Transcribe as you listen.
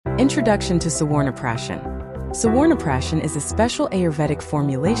Introduction to Suvarnaprashan. Suvarnaprashan is a special Ayurvedic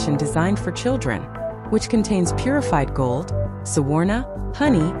formulation designed for children, which contains purified gold, Suvarna,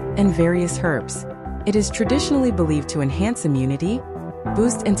 honey, and various herbs. It is traditionally believed to enhance immunity,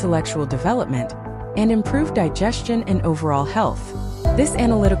 boost intellectual development, and improve digestion and overall health. This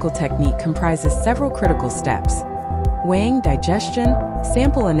analytical technique comprises several critical steps: weighing, digestion,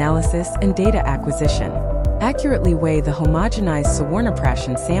 sample analysis, and data acquisition. Accurately weigh the homogenized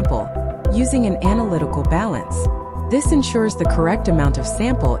Suvarnaprashan sample using an analytical balance. This ensures the correct amount of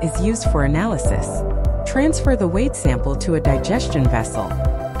sample is used for analysis. Transfer the weighed sample to a digestion vessel.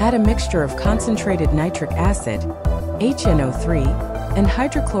 Add a mixture of concentrated nitric acid, HNO3, and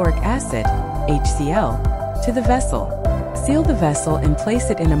hydrochloric acid, HCl, to the vessel. Seal the vessel and place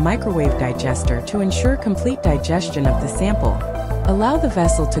it in a microwave digester to ensure complete digestion of the sample. Allow the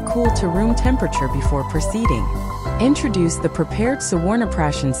vessel to cool to room temperature before proceeding. Introduce the prepared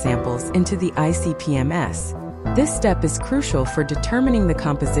Suvarnaprashan samples into the ICP-MS. This step is crucial for determining the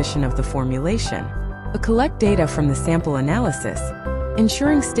composition of the formulation. Collect data from the sample analysis,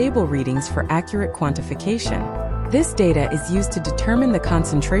 ensuring stable readings for accurate quantification. This data is used to determine the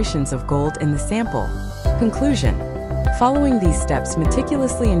concentrations of gold in the sample. Conclusion. Following these steps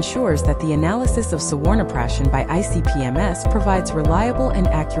meticulously ensures that the analysis of Suvarnaprashan by ICP-MS provides reliable and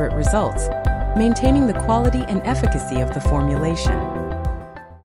accurate results, maintaining the quality and efficacy of the formulation.